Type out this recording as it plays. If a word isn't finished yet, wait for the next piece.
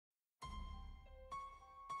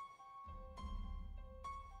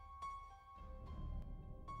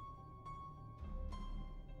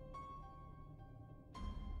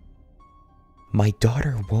My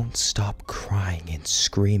daughter won't stop crying and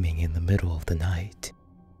screaming in the middle of the night.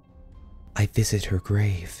 I visit her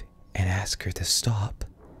grave and ask her to stop,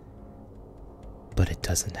 but it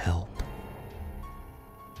doesn't help.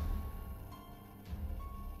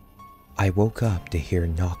 I woke up to hear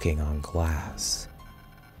knocking on glass.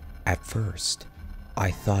 At first,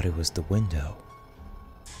 I thought it was the window,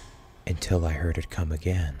 until I heard it come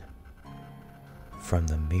again from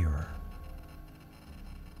the mirror.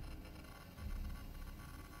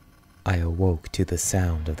 I awoke to the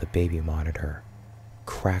sound of the baby monitor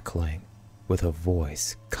crackling with a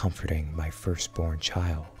voice comforting my firstborn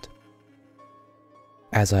child.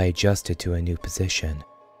 As I adjusted to a new position,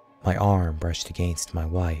 my arm brushed against my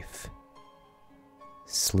wife,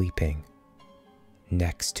 sleeping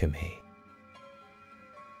next to me.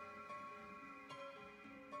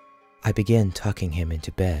 I begin tucking him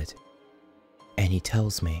into bed, and he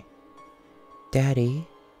tells me, "Daddy,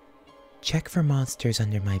 check for monsters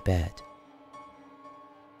under my bed."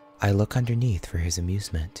 I look underneath for his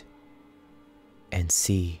amusement and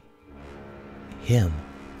see him,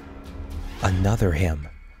 another him,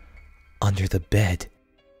 under the bed,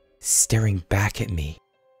 staring back at me,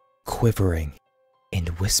 quivering and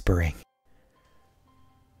whispering,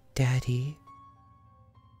 "Daddy,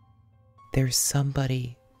 there's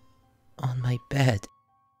somebody on my bed."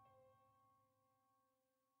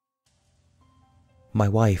 My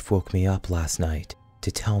wife woke me up last night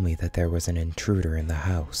to tell me that there was an intruder in the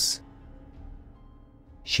house.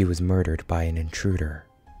 She was murdered by an intruder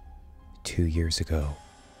 2 years ago.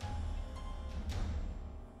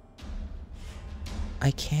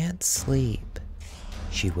 "I can't sleep,"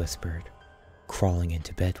 she whispered, crawling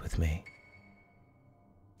into bed with me.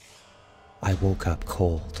 I woke up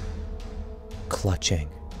cold, clutching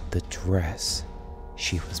the dress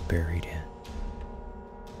she was buried in.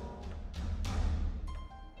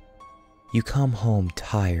 You come home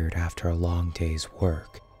tired after a long day's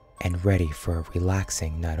work and ready for a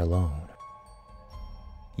relaxing night alone.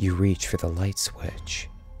 You reach for the light switch,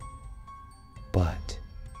 but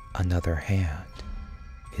another hand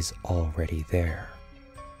is already there.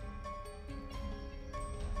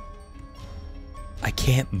 I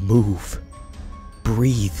can't move,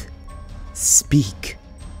 breathe, speak,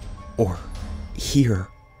 or hear,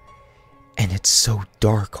 and it's so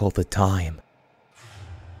dark all the time.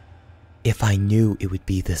 If I knew it would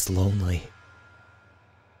be this lonely,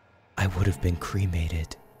 I would have been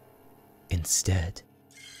cremated instead.